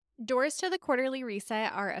Doors to the Quarterly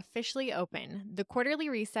Reset are officially open. The Quarterly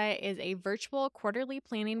Reset is a virtual quarterly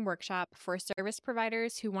planning workshop for service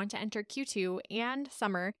providers who want to enter Q2 and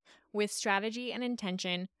summer with strategy and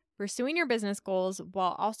intention, pursuing your business goals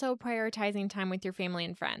while also prioritizing time with your family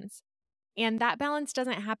and friends. And that balance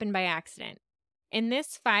doesn't happen by accident. In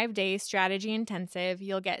this 5-day strategy intensive,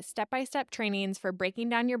 you'll get step-by-step trainings for breaking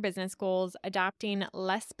down your business goals, adopting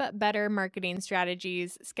less but better marketing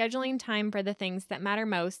strategies, scheduling time for the things that matter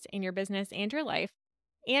most in your business and your life,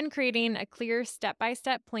 and creating a clear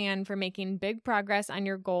step-by-step plan for making big progress on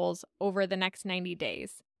your goals over the next 90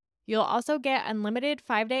 days. You'll also get unlimited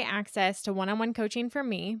 5-day access to one-on-one coaching from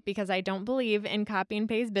me because I don't believe in copy and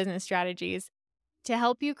paste business strategies, to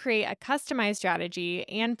help you create a customized strategy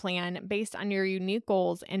and plan based on your unique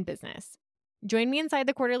goals and business. Join me inside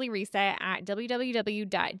the Quarterly Reset at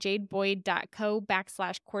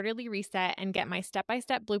www.jadeboyd.co/quarterly reset and get my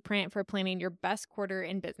step-by-step blueprint for planning your best quarter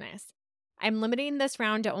in business. I'm limiting this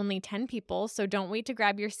round to only 10 people, so don't wait to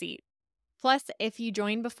grab your seat. Plus, if you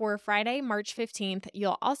join before Friday, March 15th,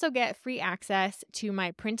 you'll also get free access to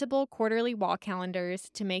my printable quarterly wall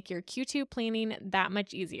calendars to make your Q2 planning that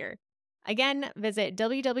much easier. Again, visit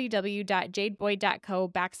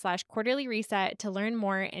www.jadeboyd.co/quarterly reset to learn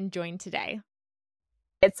more and join today.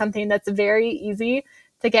 It's something that's very easy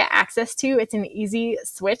to get access to. It's an easy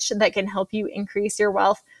switch that can help you increase your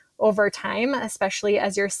wealth over time, especially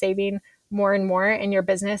as you're saving more and more in your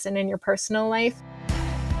business and in your personal life.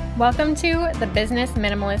 Welcome to the Business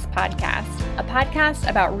Minimalist Podcast, a podcast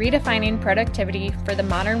about redefining productivity for the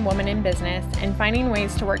modern woman in business and finding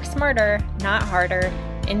ways to work smarter, not harder,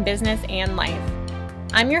 in business and life.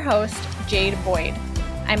 I'm your host, Jade Boyd.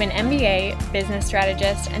 I'm an MBA, business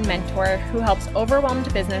strategist, and mentor who helps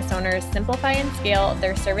overwhelmed business owners simplify and scale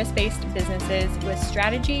their service-based businesses with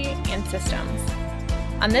strategy and systems.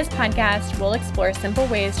 On this podcast, we'll explore simple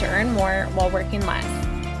ways to earn more while working less.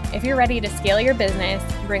 If you're ready to scale your business,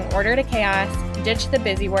 bring order to chaos, ditch the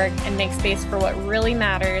busy work, and make space for what really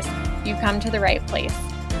matters, you've come to the right place.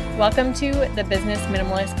 Welcome to the Business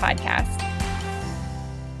Minimalist Podcast.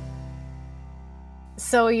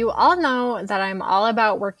 So you all know that I'm all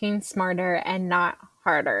about working smarter and not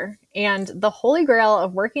harder. And the holy grail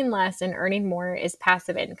of working less and earning more is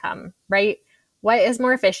passive income, right? What is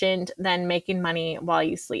more efficient than making money while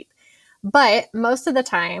you sleep? But most of the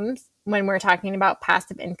times when we're talking about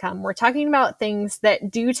passive income, we're talking about things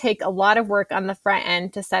that do take a lot of work on the front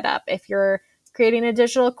end to set up. If you're creating a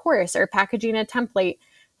digital course or packaging a template,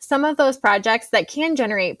 some of those projects that can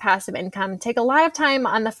generate passive income take a lot of time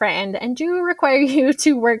on the front end and do require you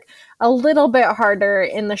to work a little bit harder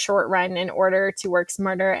in the short run in order to work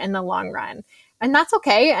smarter in the long run. And that's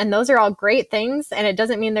okay. And those are all great things. And it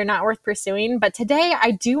doesn't mean they're not worth pursuing. But today I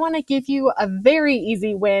do want to give you a very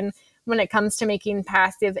easy win when it comes to making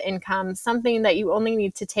passive income, something that you only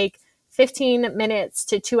need to take 15 minutes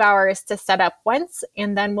to 2 hours to set up once,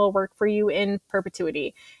 and then will work for you in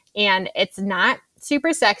perpetuity. And it's not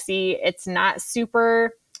super sexy. It's not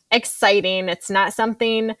super exciting. It's not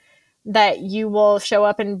something that you will show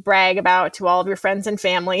up and brag about to all of your friends and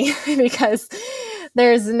family because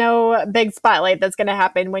there's no big spotlight that's going to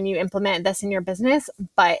happen when you implement this in your business,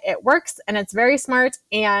 but it works and it's very smart.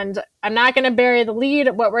 And I'm not going to bury the lead.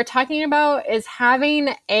 What we're talking about is having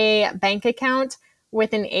a bank account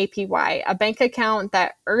with an APY, a bank account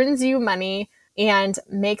that earns you money and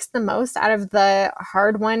makes the most out of the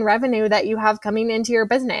hard-won revenue that you have coming into your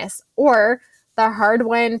business, or the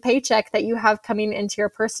hard-won paycheck that you have coming into your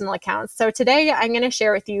personal accounts. So today I'm going to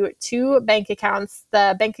share with you two bank accounts,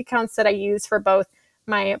 the bank accounts that I use for both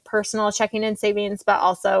my personal checking and savings, but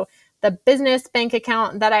also the business bank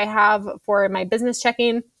account that I have for my business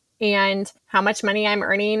checking, and how much money I'm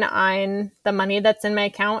earning on the money that's in my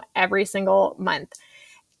account every single month.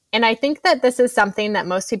 And I think that this is something that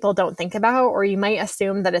most people don't think about, or you might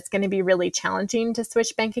assume that it's going to be really challenging to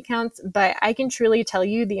switch bank accounts. But I can truly tell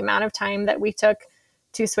you the amount of time that we took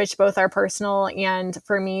to switch both our personal and,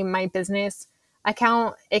 for me, my business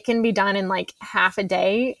account, it can be done in like half a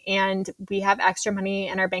day. And we have extra money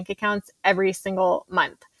in our bank accounts every single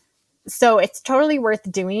month. So it's totally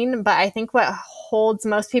worth doing. But I think what holds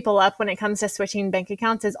most people up when it comes to switching bank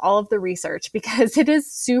accounts is all of the research, because it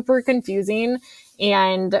is super confusing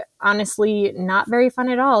and honestly not very fun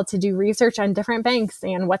at all to do research on different banks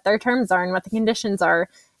and what their terms are and what the conditions are.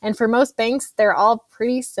 And for most banks, they're all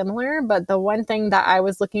pretty similar. But the one thing that I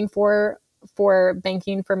was looking for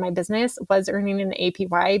banking for my business was earning an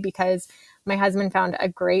APY, because my husband found a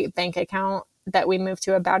great bank account that we moved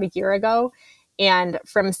to about a year ago. And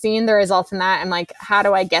from seeing the results in that, I'm like, how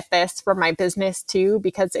do I get this for my business too?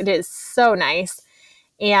 Because it is so nice.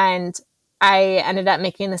 And I ended up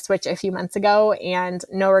making the switch a few months ago and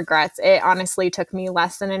no regrets. It honestly took me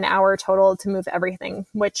less than an hour total to move everything,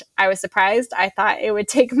 which I was surprised. I thought it would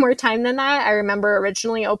take more time than that. I remember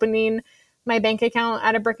originally opening my bank account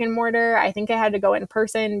at a brick and mortar. I think I had to go in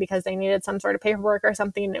person because they needed some sort of paperwork or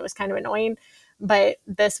something. It was kind of annoying, but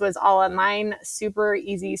this was all online, super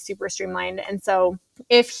easy, super streamlined. And so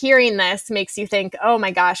if hearing this makes you think, oh my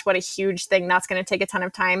gosh, what a huge thing, that's going to take a ton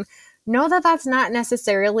of time, know that that's not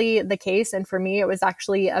necessarily the case. And for me, it was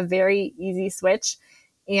actually a very easy switch.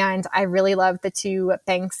 And I really love the two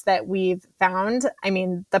banks that we've found. I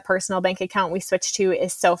mean, the personal bank account we switched to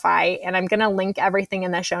is SoFi, and I'm going to link everything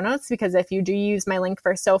in the show notes because if you do use my link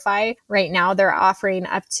for SoFi, right now they're offering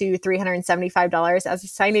up to $375 as a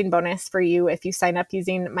signing bonus for you if you sign up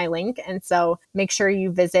using my link. And so make sure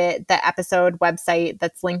you visit the episode website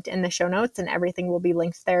that's linked in the show notes, and everything will be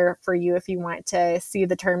linked there for you if you want to see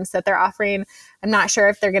the terms that they're offering. I'm not sure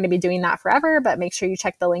if they're going to be doing that forever, but make sure you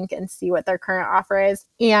check the link and see what their current offer is.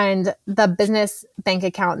 And the business bank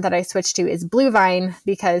account that I switched to is Bluevine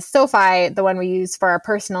because SoFi, the one we use for our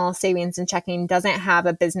personal savings and checking, doesn't have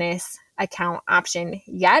a business account option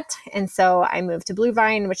yet. And so I moved to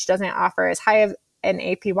Bluevine, which doesn't offer as high of an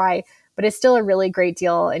APY, but it's still a really great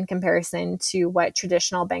deal in comparison to what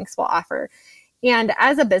traditional banks will offer. And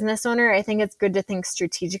as a business owner, I think it's good to think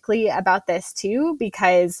strategically about this too,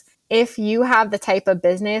 because if you have the type of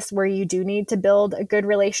business where you do need to build a good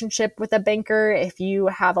relationship with a banker, if you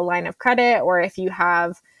have a line of credit or if you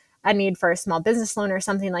have a need for a small business loan or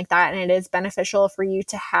something like that, and it is beneficial for you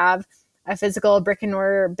to have a physical brick and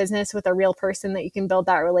mortar business with a real person that you can build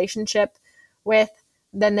that relationship with,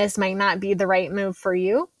 then this might not be the right move for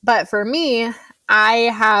you. But for me, I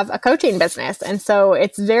have a coaching business, and so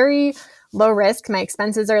it's very low risk. My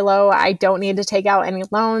expenses are low. I don't need to take out any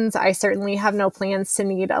loans. I certainly have no plans to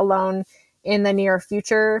need a loan in the near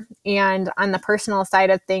future. And on the personal side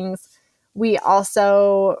of things, we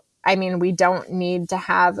also, we don't need to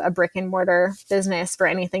have a brick and mortar business for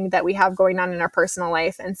anything that we have going on in our personal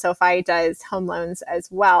life. And SoFi does home loans as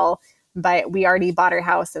well, but we already bought our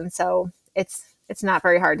house. And so it's not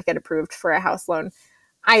very hard to get approved for a house loan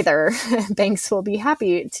either. Banks will be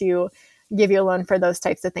happy to give you a loan for those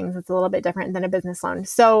types of things. It's a little bit different than a business loan.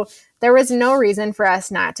 So there was no reason for us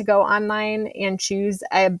not to go online and choose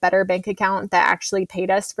a better bank account that actually paid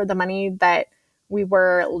us for the money that we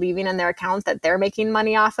were leaving in their account that they're making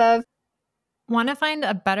money off of. Want to find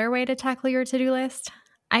a better way to tackle your to-do list?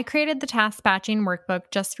 I created the task batching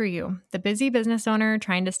workbook just for you, the busy business owner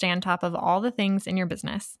trying to stay on top of all the things in your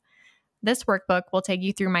business. This workbook will take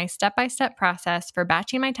you through my step-by-step process for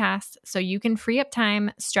batching my tasks so you can free up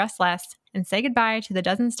time, stress less, and say goodbye to the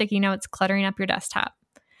dozen sticky notes cluttering up your desktop.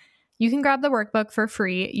 You can grab the workbook for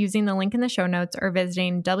free using the link in the show notes or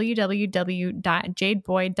visiting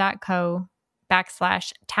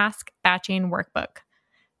www.jadeboyd.co/task batching workbook.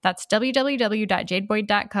 That's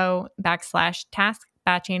www.jadeboyd.co/task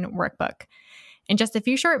batching workbook. In just a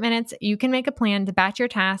few short minutes, you can make a plan to batch your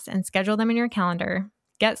tasks and schedule them in your calendar.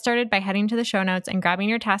 Get started by heading to the show notes and grabbing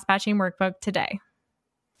your task batching workbook today.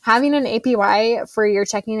 Having an APY for your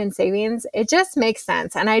checking and savings, it just makes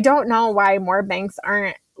sense. And I don't know why more banks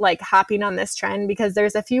aren't hopping on this trend, because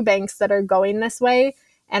there's a few banks that are going this way.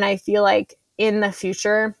 And I feel like in the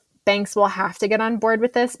future, banks will have to get on board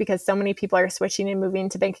with this because so many people are switching and moving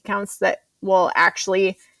to bank accounts that will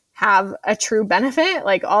actually have a true benefit.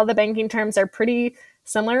 All the banking terms are pretty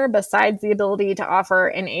similar besides the ability to offer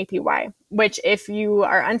an APY, which if you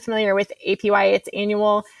are unfamiliar with APY, it's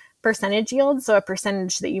annual percentage yield. So a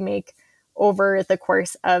percentage that you make over the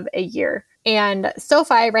course of a year. And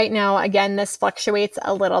SoFi right now, again, this fluctuates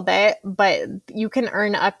a little bit, but you can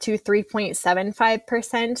earn up to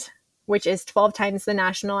 3.75%, which is 12 times the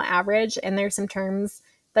national average. And there's some terms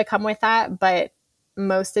that come with that, but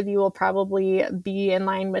most of you will probably be in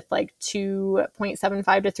line with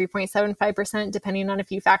 2.75 to 3.75%, depending on a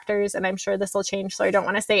few factors. And I'm sure this will change, so I don't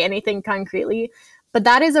want to say anything concretely. But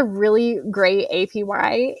that is a really great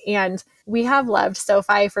APY. And we have loved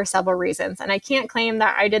SoFi for several reasons. And I can't claim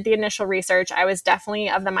that I did the initial research. I was definitely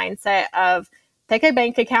of the mindset of pick a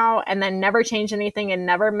bank account and then never change anything and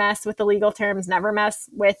never mess with the legal terms, never mess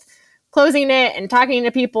with closing it and talking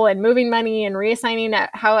to people and moving money and reassigning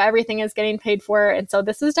how everything is getting paid for. And so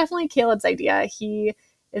this is definitely Caleb's idea. He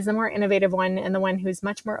is the more innovative one and the one who's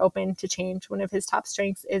much more open to change. One of his top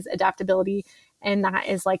strengths is adaptability. And that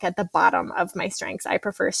is at the bottom of my strengths. I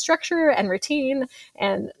prefer structure and routine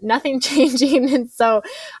and nothing changing. And so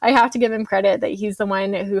I have to give him credit that he's the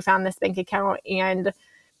one who found this bank account and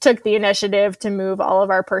took the initiative to move all of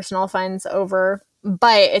our personal funds over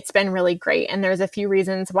but it's been really great. And there's a few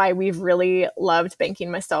reasons why we've really loved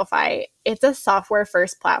banking with SoFi. It's a software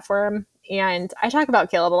first platform. And I talk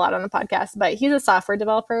about Caleb a lot on the podcast, but he's a software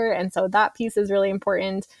developer. And so that piece is really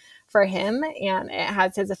important for him. And it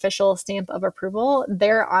has his official stamp of approval.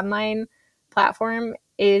 Their online platform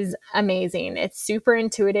is amazing. It's super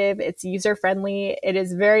intuitive. It's user friendly. It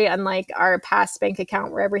is very unlike our past bank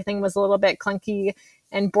account where everything was a little bit clunky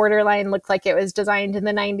and borderline looked like it was designed in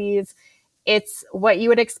the 90s. It's what you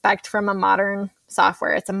would expect from a modern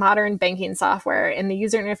software. It's a modern banking software, and the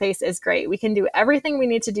user interface is great. We can do everything we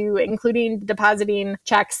need to do, including depositing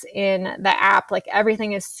checks in the app. Like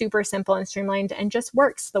everything is super simple and streamlined and just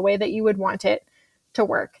works the way that you would want it to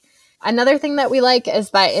work. Another thing that we like is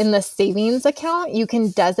that in the savings account, you can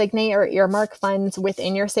designate or earmark funds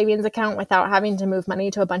within your savings account without having to move money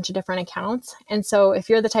to a bunch of different accounts. And so if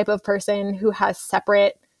you're the type of person who has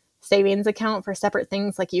separate savings account for separate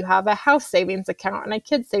things, like you have a house savings account and a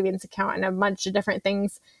kid's savings account and a bunch of different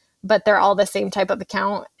things, but they're all the same type of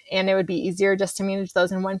account, and it would be easier just to manage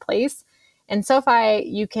those in one place. In SoFi,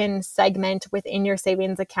 you can segment within your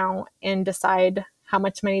savings account and decide how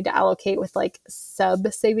much money to allocate with like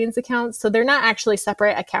sub savings accounts. So they're not actually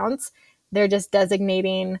separate accounts. They're just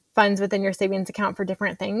designating funds within your savings account for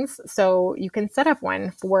different things. So you can set up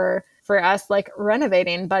one for us, like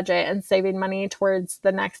renovating budget and saving money towards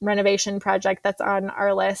the next renovation project that's on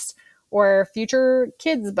our list, or future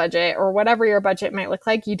kids budget, or whatever your budget might look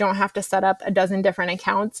like. You don't have to set up a dozen different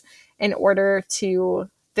accounts in order to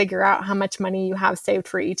figure out how much money you have saved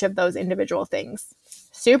for each of those individual things.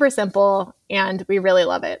 Super simple, and we really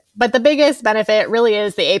love it. But the biggest benefit really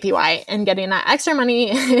is the APY and getting that extra money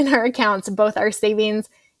in our accounts, both our savings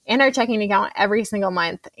and our checking account every single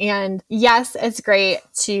month. And yes, it's great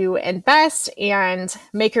to invest and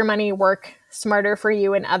make your money work smarter for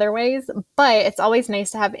you in other ways, but it's always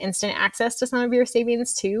nice to have instant access to some of your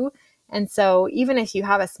savings too. And so even if you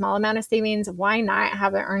have a small amount of savings, why not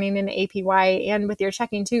have it earning an APY? And with your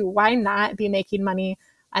checking too, why not be making money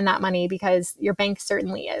on that money? Because your bank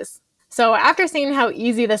certainly is. So after seeing how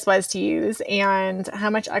easy this was to use and how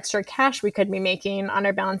much extra cash we could be making on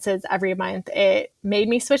our balances every month, it made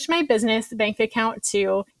me switch my business bank account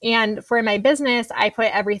too. And for my business, I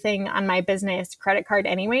put everything on my business credit card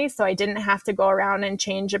anyway, so I didn't have to go around and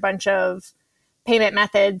change a bunch of payment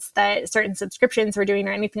methods that certain subscriptions were doing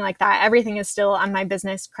or anything like that. Everything is still on my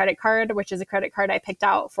business credit card, which is a credit card I picked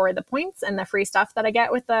out for the points and the free stuff that I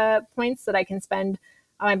get with the points that I can spend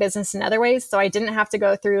on my business in other ways. So I didn't have to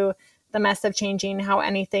go through the mess of changing how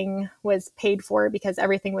anything was paid for because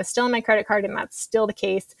everything was still on my credit card, and that's still the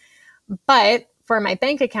case. But for my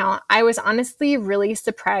bank account, I was honestly really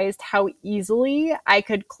surprised how easily I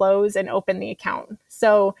could close and open the account.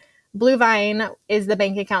 So Bluevine is the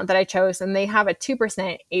bank account that I chose, and they have a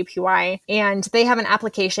 2% APY, and they have an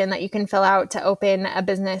application that you can fill out to open a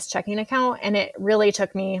business checking account. And it really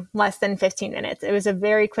took me less than 15 minutes. It was a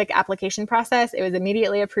very quick application process. It was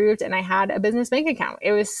immediately approved, and I had a business bank account.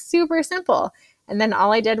 It was super simple. And then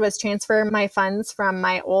all I did was transfer my funds from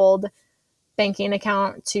my old banking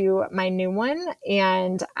account to my new one,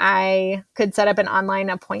 and I could set up an online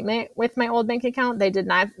appointment with my old bank account. They did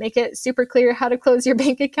not make it super clear how to close your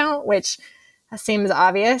bank account, which seems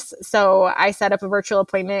obvious. So I set up a virtual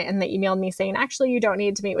appointment, and they emailed me saying, actually, you don't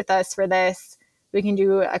need to meet with us for this. We can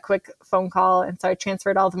do a quick phone call. And so I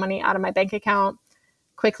transferred all the money out of my bank account,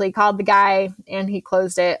 quickly called the guy, and he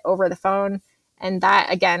closed it over the phone. And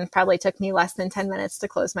that, again, probably took me less than 10 minutes to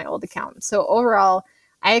close my old account. So overall,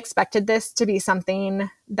 I expected this to be something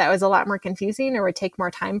that was a lot more confusing or would take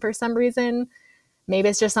more time for some reason. Maybe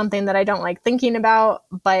it's just something that I don't like thinking about,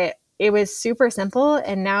 but it was super simple.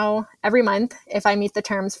 And now every month, if I meet the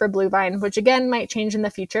terms for Bluevine, which again might change in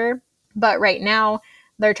the future, but right now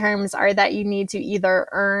their terms are that you need to either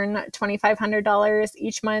earn $2,500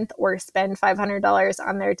 each month or spend $500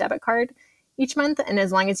 on their debit card each month. And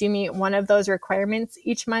as long as you meet one of those requirements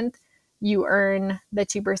each month, you earn the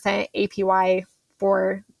 2% APY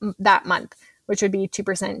for that month, which would be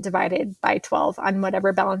 2% divided by 12 on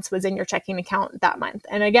whatever balance was in your checking account that month.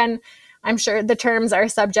 And again, I'm sure the terms are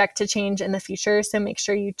subject to change in the future, so make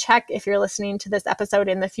sure you check if you're listening to this episode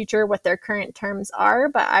in the future what their current terms are,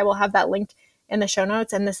 but I will have that linked in the show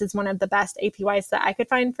notes. And this is one of the best APYs that I could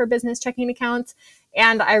find for business checking accounts.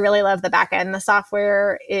 And I really love the back end. The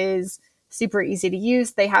software is super easy to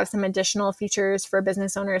use. They have some additional features for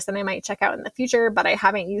business owners that I might check out in the future, but I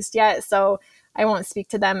haven't used yet, so I won't speak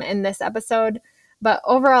to them in this episode. But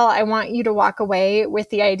overall, I want you to walk away with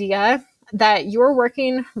the idea that you're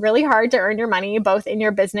working really hard to earn your money, both in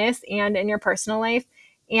your business and in your personal life,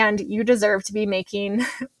 and you deserve to be making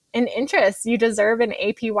an interest. You deserve an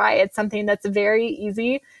APY. It's something that's very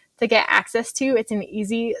easy to get access to. It's an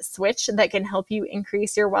easy switch that can help you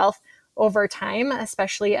increase your wealth over time,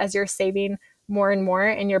 especially as you're saving more and more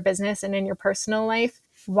in your business and in your personal life.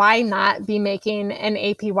 Why not be making an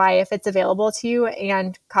APY if it's available to you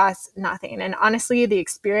and costs nothing? And honestly, the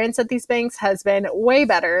experience at these banks has been way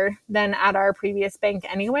better than at our previous bank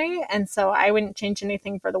anyway. And so I wouldn't change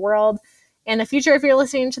anything for the world. In the future, if you're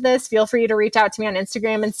listening to this, feel free to reach out to me on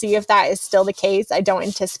Instagram and see if that is still the case. I don't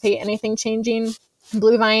anticipate anything changing.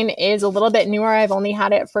 Bluevine is a little bit newer. I've only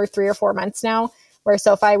had it for 3 or 4 months now, where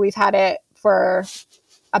SoFi, we've had it for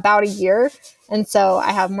about a year. And so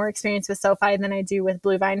I have more experience with SoFi than I do with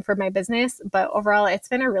Bluevine for my business. But overall, it's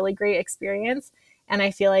been a really great experience. And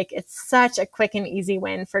I feel like it's such a quick and easy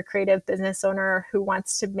win for a creative business owner who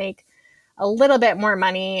wants to make a little bit more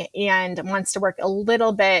money and wants to work a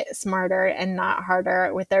little bit smarter and not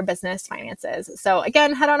harder with their business finances. So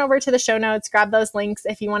again, head on over to the show notes, grab those links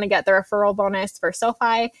if you want to get the referral bonus for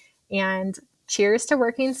SoFi, and cheers to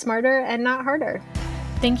working smarter and not harder.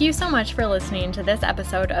 Thank you so much for listening to this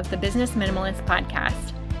episode of the Business Minimalist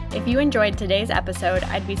Podcast. If you enjoyed today's episode,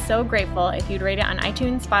 I'd be so grateful if you'd rate it on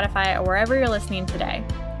iTunes, Spotify, or wherever you're listening today.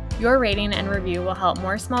 Your rating and review will help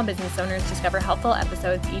more small business owners discover helpful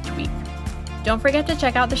episodes each week. Don't forget to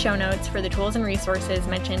check out the show notes for the tools and resources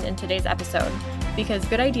mentioned in today's episode, because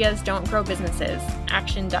good ideas don't grow businesses,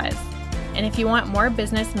 action does. And if you want more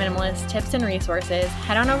business minimalist tips and resources,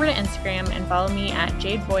 head on over to Instagram and follow me at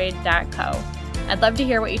jadeboyd.co. I'd love to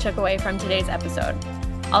hear what you took away from today's episode.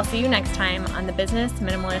 I'll see you next time on the Business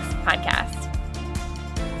Minimalist Podcast.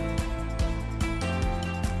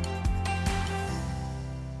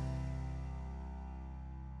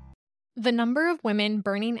 The number of women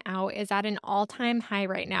burning out is at an all-time high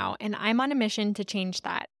right now, and I'm on a mission to change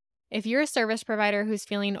that. If you're a service provider who's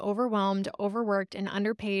feeling overwhelmed, overworked, and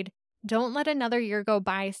underpaid, don't let another year go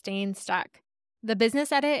by staying stuck. The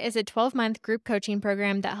Business Edit is a 12-month group coaching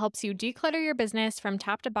program that helps you declutter your business from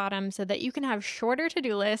top to bottom so that you can have shorter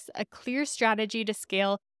to-do lists, a clear strategy to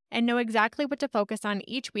scale, and know exactly what to focus on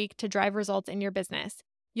each week to drive results in your business.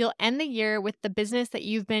 You'll end the year with the business that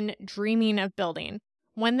you've been dreaming of building,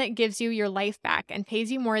 one that gives you your life back and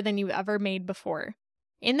pays you more than you've ever made before.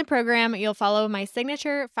 In the program, you'll follow my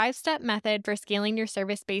signature 5-step method for scaling your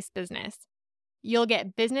service-based business. You'll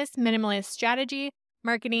get business minimalist strategy,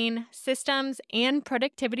 marketing, systems, and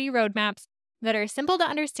productivity roadmaps that are simple to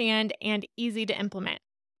understand and easy to implement.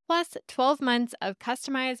 Plus, 12 months of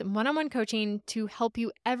customized one-on-one coaching to help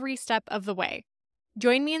you every step of the way.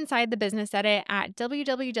 Join me inside the Business Edit at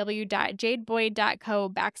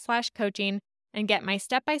www.jadeboyd.co/coaching and get my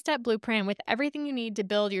step-by-step blueprint with everything you need to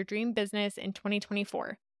build your dream business in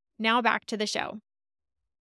 2024. Now back to the show.